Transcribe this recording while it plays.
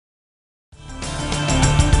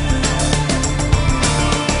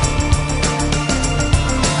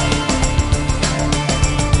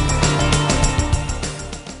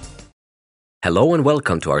Hello and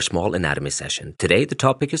welcome to our small anatomy session. Today the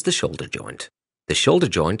topic is the shoulder joint. The shoulder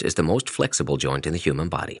joint is the most flexible joint in the human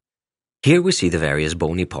body. Here we see the various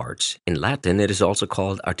bony parts. In Latin it is also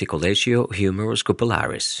called articulatio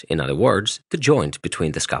humeroscapularis, in other words, the joint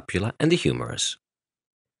between the scapula and the humerus.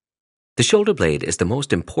 The shoulder blade is the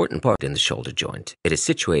most important part in the shoulder joint. It is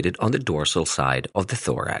situated on the dorsal side of the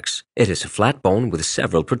thorax. It is a flat bone with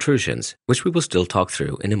several protrusions, which we will still talk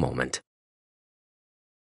through in a moment.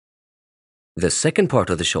 The second part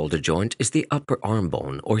of the shoulder joint is the upper arm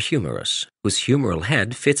bone or humerus, whose humeral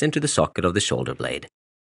head fits into the socket of the shoulder blade.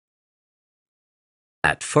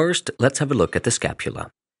 At first, let's have a look at the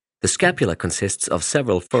scapula. The scapula consists of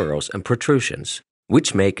several furrows and protrusions,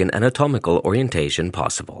 which make an anatomical orientation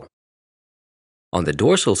possible. On the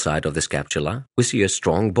dorsal side of the scapula, we see a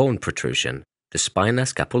strong bone protrusion, the spina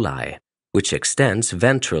scapulae, which extends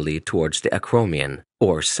ventrally towards the acromion,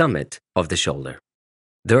 or summit, of the shoulder.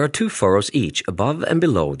 There are two furrows each above and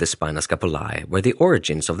below the spina scapulae where the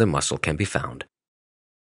origins of the muscle can be found.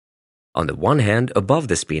 On the one hand, above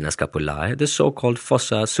the spina scapulae, the so-called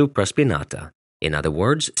fossa supraspinata, in other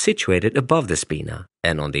words, situated above the spina,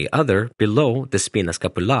 and on the other, below the spina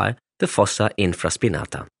scapulae, the fossa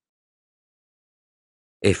infraspinata.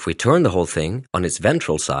 If we turn the whole thing on its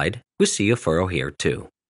ventral side, we see a furrow here too,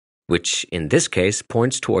 which in this case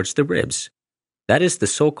points towards the ribs. That is the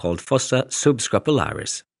so-called fossa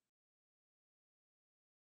subscapularis.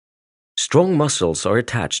 Strong muscles are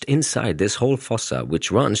attached inside this whole fossa,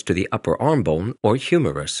 which runs to the upper arm bone or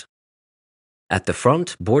humerus. At the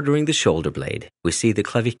front, bordering the shoulder blade, we see the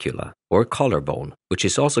clavicula or collarbone, which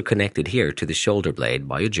is also connected here to the shoulder blade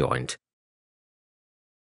by a joint.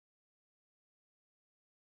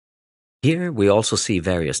 Here we also see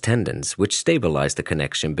various tendons which stabilize the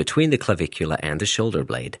connection between the clavicula and the shoulder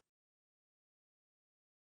blade.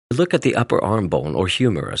 To look at the upper arm bone or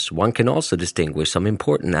humerus, one can also distinguish some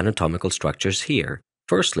important anatomical structures here.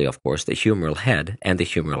 Firstly, of course, the humeral head and the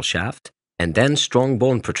humeral shaft, and then strong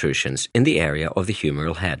bone protrusions in the area of the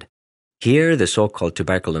humeral head. Here, the so-called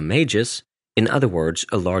tuberculum majus, in other words,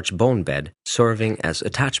 a large bone bed serving as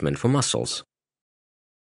attachment for muscles.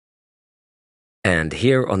 And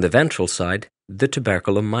here on the ventral side, the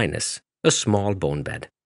tuberculum minus, a small bone bed.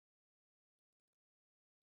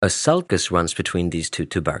 A sulcus runs between these two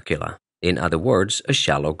tubercula, in other words, a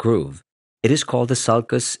shallow groove. It is called the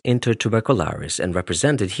sulcus intertubercularis and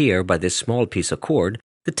represented here by this small piece of cord,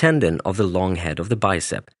 the tendon of the long head of the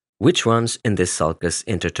bicep, which runs in this sulcus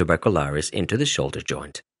intertubercularis into the shoulder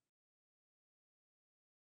joint.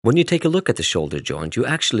 When you take a look at the shoulder joint, you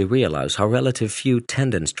actually realize how relatively few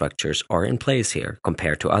tendon structures are in place here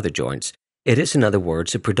compared to other joints. It is, in other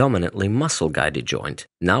words, a predominantly muscle-guided joint.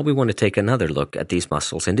 Now we want to take another look at these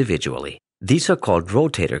muscles individually. These are called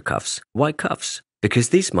rotator cuffs. Why cuffs? Because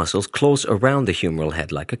these muscles close around the humeral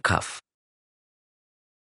head like a cuff.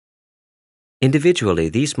 Individually,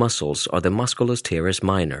 these muscles are the musculus teres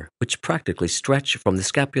minor, which practically stretch from the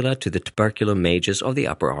scapula to the tuberculum majus of the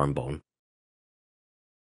upper arm bone.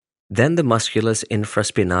 Then the musculus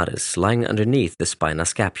infraspinatus lying underneath the spina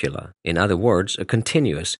scapula, in other words, a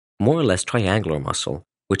continuous, more or less triangular muscle,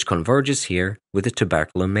 which converges here with the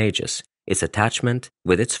tuberculum majus, its attachment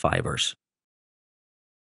with its fibers.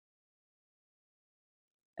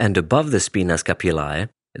 And above the spina scapulae,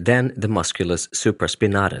 then the musculus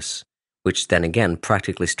supraspinatus, which then again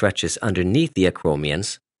practically stretches underneath the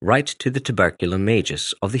acromions right to the tuberculum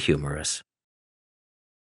majus of the humerus.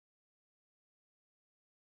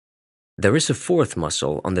 There is a fourth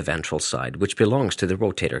muscle on the ventral side which belongs to the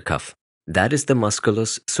rotator cuff. That is the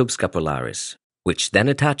musculus subscapularis, which then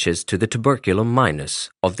attaches to the tuberculum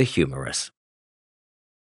minus of the humerus.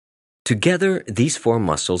 Together, these four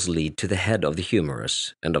muscles lead to the head of the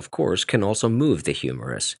humerus, and of course can also move the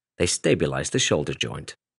humerus. They stabilize the shoulder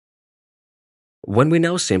joint. When we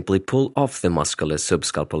now simply pull off the musculus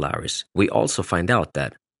subscapularis, we also find out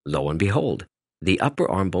that, lo and behold, the upper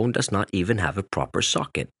arm bone does not even have a proper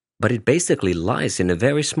socket, but it basically lies in a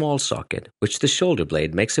very small socket, which the shoulder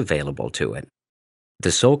blade makes available to it.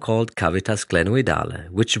 The so-called cavitas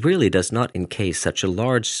glenoidale, which really does not encase such a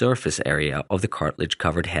large surface area of the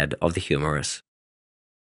cartilage-covered head of the humerus.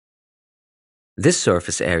 This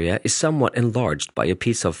surface area is somewhat enlarged by a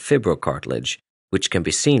piece of fibrocartilage, which can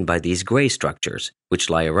be seen by these gray structures, which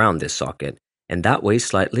lie around this socket, and that way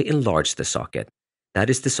slightly enlarge the socket.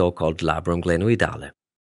 That is the so-called labrum glenoidale.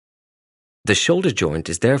 The shoulder joint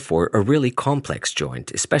is therefore a really complex joint,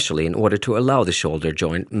 especially in order to allow the shoulder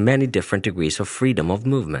joint many different degrees of freedom of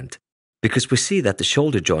movement. Because we see that the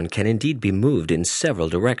shoulder joint can indeed be moved in several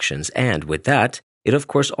directions, and with that, It of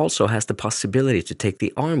course also has the possibility to take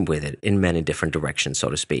the arm with it in many different directions, so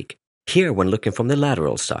to speak. Here, when looking from the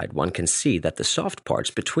lateral side, one can see that the soft parts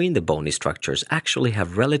between the bony structures actually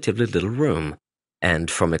have relatively little room.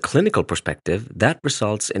 And from a clinical perspective, that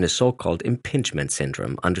results in a so-called impingement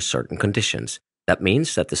syndrome under certain conditions. That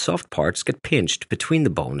means that the soft parts get pinched between the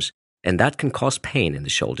bones, and that can cause pain in the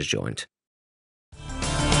shoulder joint.